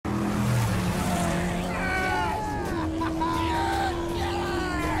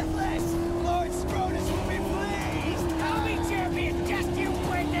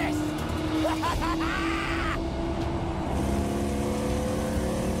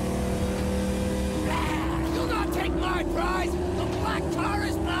my prize! The black tar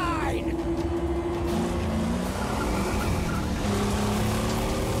is mine!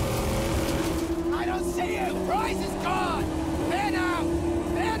 I don't see you! Prize is gone! There now!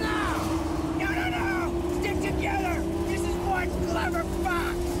 There now! No, no, no! Stick together! This is one clever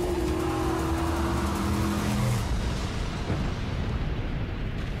fox!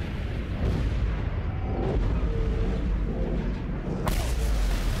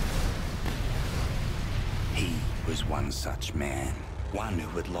 He was one such man, one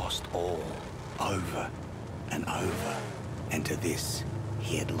who had lost all, over and over, and to this,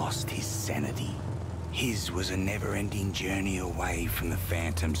 he had lost his sanity. His was a never-ending journey away from the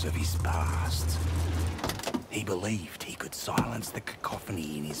phantoms of his past. He believed he could silence the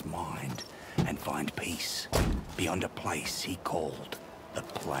cacophony in his mind and find peace beyond a place he called the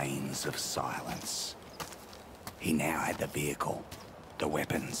Plains of Silence. He now had the vehicle, the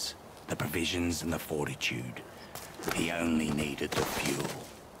weapons, the provisions and the fortitude. He only needed the fuel.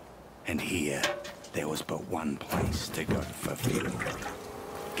 And here, there was but one place to go for fuel.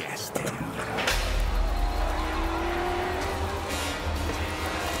 Gastown.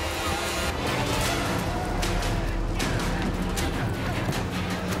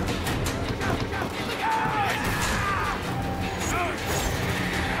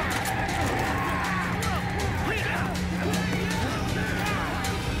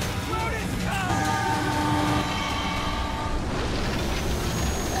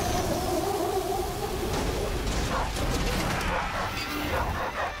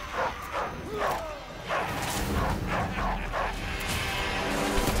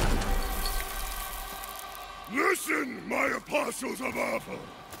 Listen, my apostles of Apple!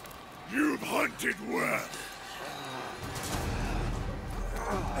 You've hunted well.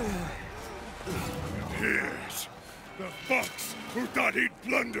 And here's the fox who thought he'd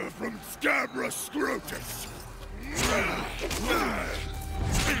plunder from Scabra Scrotus. We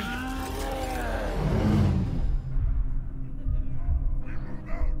move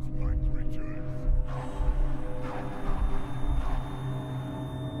out, my creatures.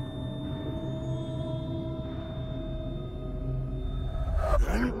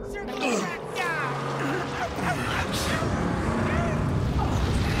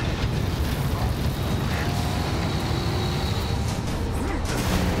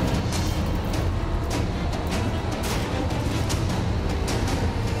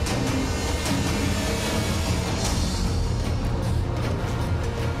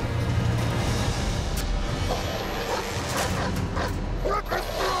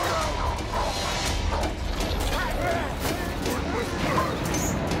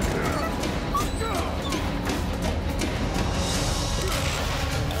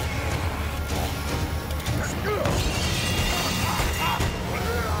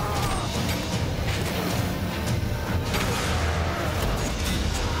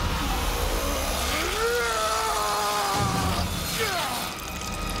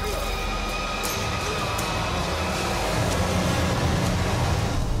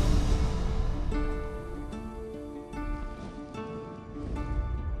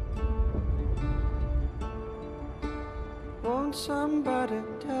 Won't somebody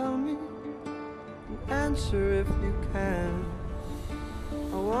tell me an answer if you can?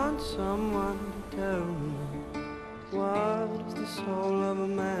 I want someone to tell me what is the soul of a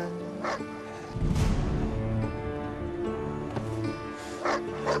man?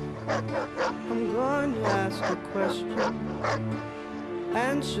 I'm going to ask a question.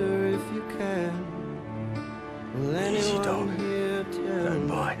 Answer if you can. Will anyone here tell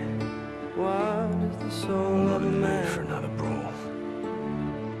me what is the soul of a man? For another brawl.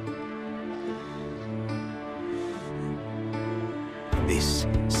 This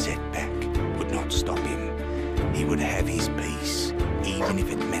setback would not stop him. He would have his peace, even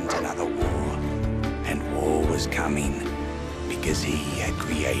if it meant another war. And war was coming, because he had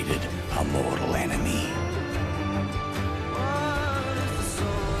created a mortal enemy.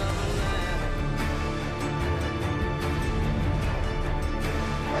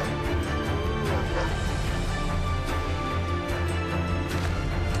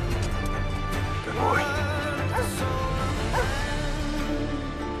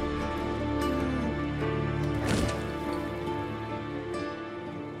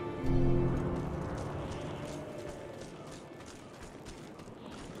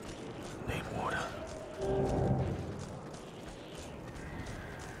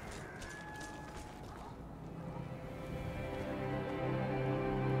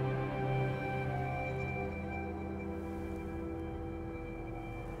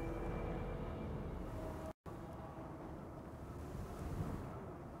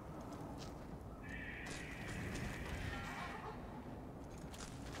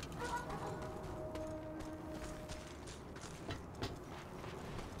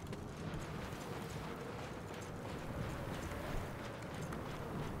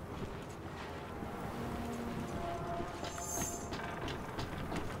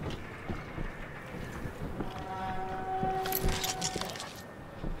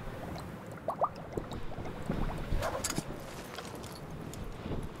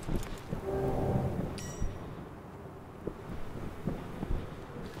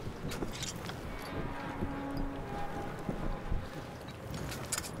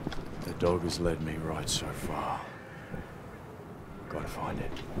 Dog has led me right so far. Gotta find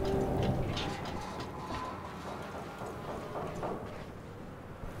it.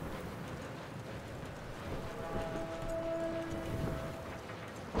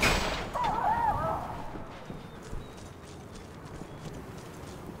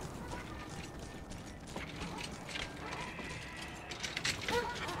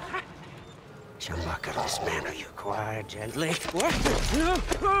 Chumbucket, this man, are you quiet, gently? What? No!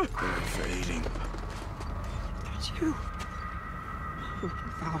 Fading. It's you.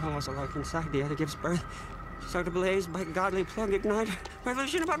 Foul was alive inside the other gives birth. Start ablaze by godly plug ignite.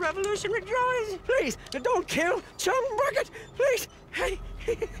 Revolution about revolution, rejoice! Please, don't kill Chumbucket! Please! Hey!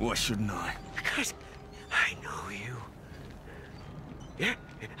 Why shouldn't I? Because I know you. Yeah,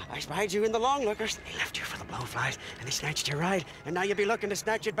 I spied you in the Longlookers. They left you for the Blowflies, and they snatched your ride, and now you'll be looking to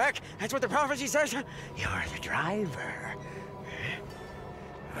snatch it back. That's what the prophecy says. You're the driver.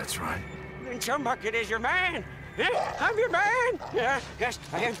 That's right. And Chumbucket is your man. Yeah, I'm your man. Yeah, yes,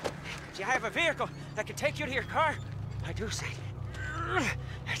 I am. See, I have a vehicle that can take you to your car. I do say.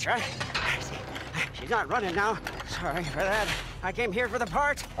 That's right. See, she's not running now. Sorry for that. I came here for the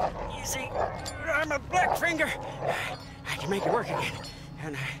parts. You see, I'm a Blackfinger. I can make it work again.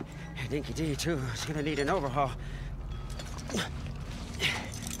 And Dinky D, too, is gonna need an overhaul.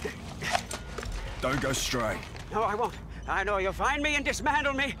 Don't go stray. No, I won't. I know you'll find me and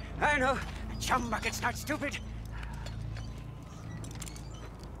dismantle me. I know. Chumbucket's not stupid.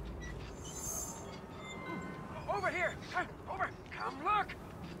 Over here! Over! Come look!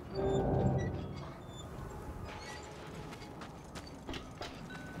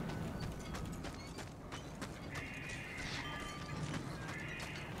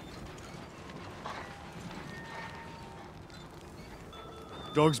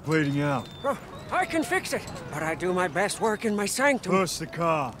 Dog's bleeding out. Oh, I can fix it, but I do my best work in my sanctum. Push the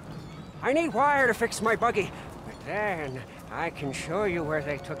car. I need wire to fix my buggy, but then I can show you where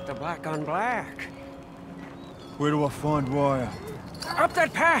they took the black on black. Where do I find wire? Up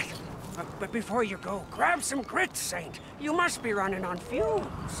that path! But before you go, grab some grit, Saint. You must be running on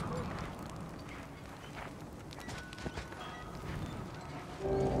fumes.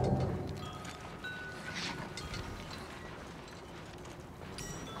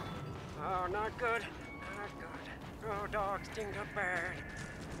 Oh, not good. Not good. Oh, dogs dinged up bad.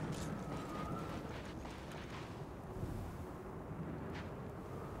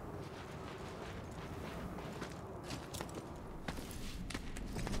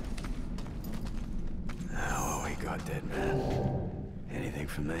 Oh, we got dead man. Anything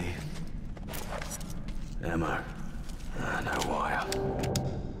for me? Ammo. No wire.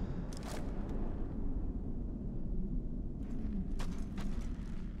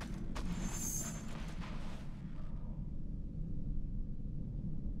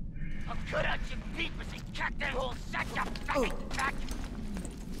 I'll cut out your peepers and cut that whole sack of fucking back.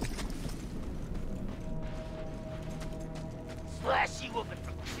 Slash you open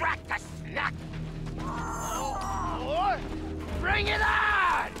from crack to snack. Or bring it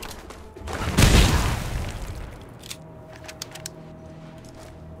on!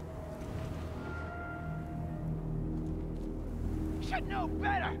 Should know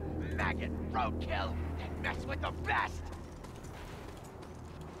better, maggot roadkill, and mess with the best.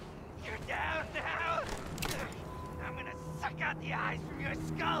 You're down now. I'm gonna suck out the eyes from your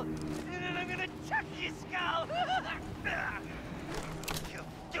skull, and then I'm gonna chuck your skull. You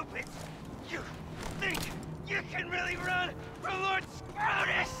stupid! You think you can really run from Lord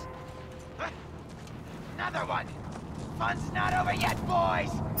Scrotus? Another one! Fun's not over yet,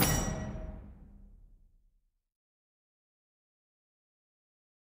 boys!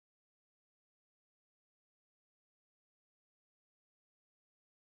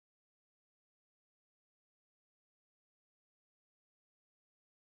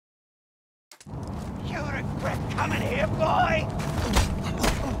 You regret coming here, boy!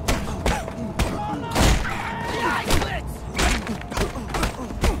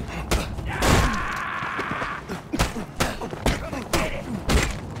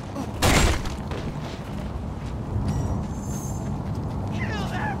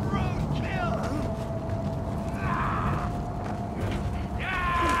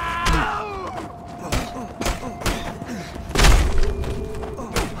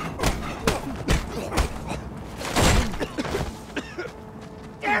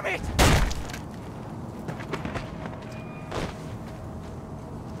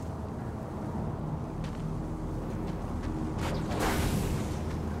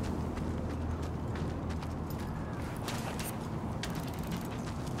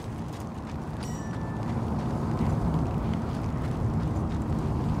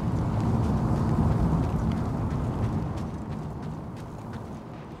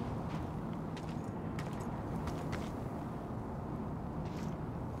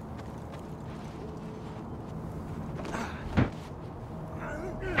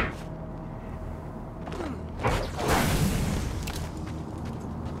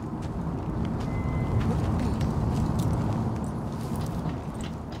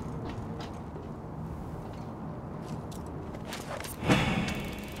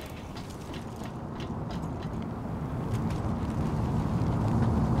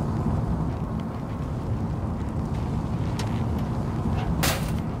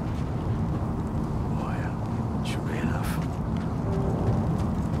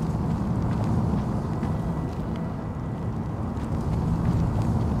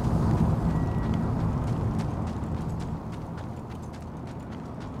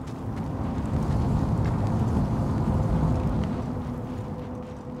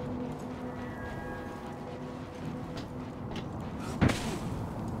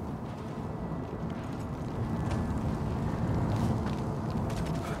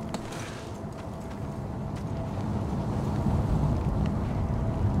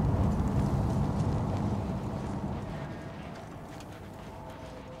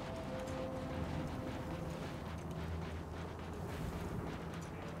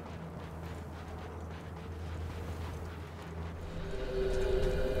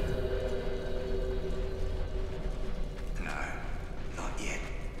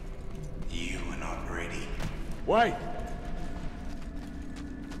 Wait!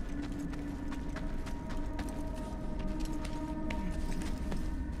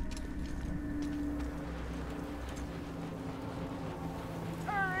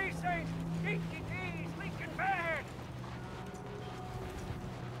 Hurry, Saint! DTT's leaking bad!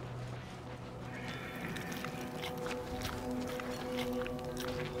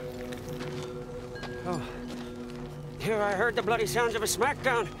 Oh. Here I heard the bloody sounds of a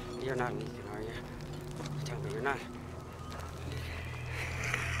smackdown. You're not leaking, are you? Tell me you're not.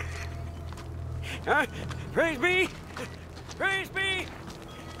 Huh? Praise be! Praise be!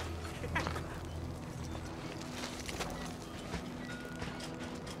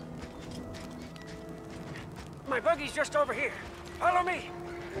 My buggy's just over here. Follow me.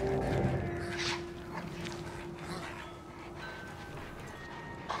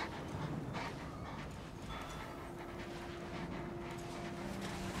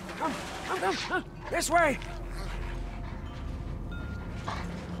 Come. This way.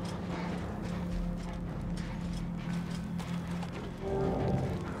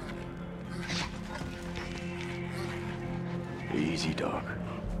 Easy, dog.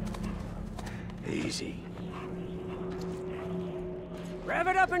 Easy. Rev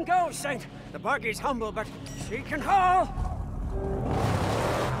it up and go, Saint. The buggy's humble, but she can haul.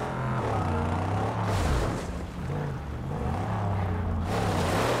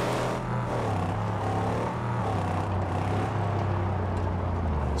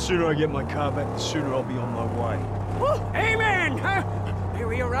 The sooner I get my car back, the sooner I'll be on my way. Woo! Amen! Huh? May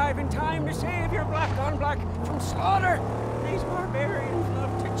we arrive in time to save your black on black from slaughter. These barbarians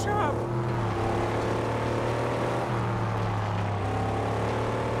love to chop.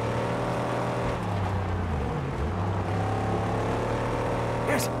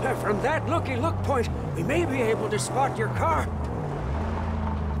 Yes, from that looky-look point, we may be able to spot your car.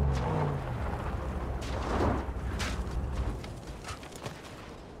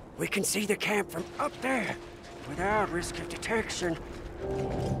 We can see the camp from up there, without risk of detection.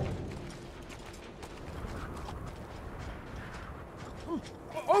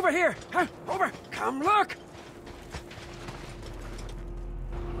 Over here! Huh? Over! Come look!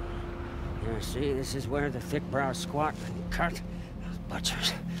 Yeah, see, this is where the thick-browed squat and cut. Those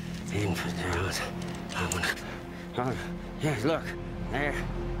butchers, infidels. Oh, yeah, look, there.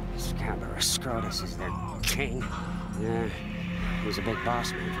 Scabrous Scrotus is their king. Yeah. He's a big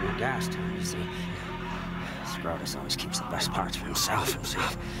boss man from the gas town, you see. Scrotus always keeps the best parts for himself.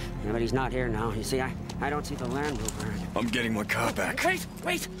 Yeah, but he's not here now. You see, I don't see the Land Rover. I'm getting my car back. Wait,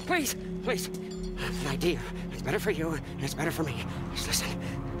 please. An idea. It's better for you, and it's better for me. Just listen.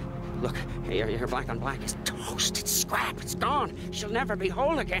 Look, your black on black is toast. It's scrap. It's gone. She'll never be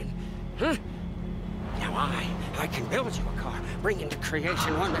whole again. Huh? Now I can build you a car, bring into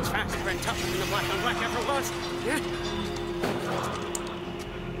creation one that's faster and tougher than the black on black ever was. Yeah?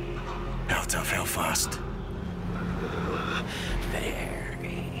 How tough, how fast?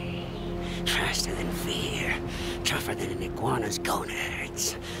 Very. Faster than fear. Tougher than an iguana's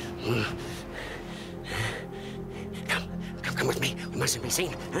gonads. Come with me. We mustn't be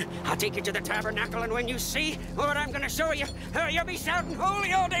seen. Huh? I'll take you to the tabernacle, and when you see what I'm gonna show you, you'll be shouting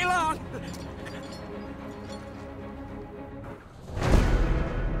holy all day long.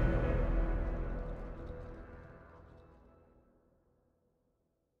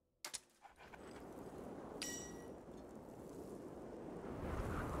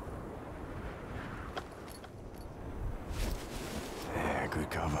 Yeah, good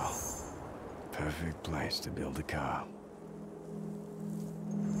cover. Perfect place to build a car.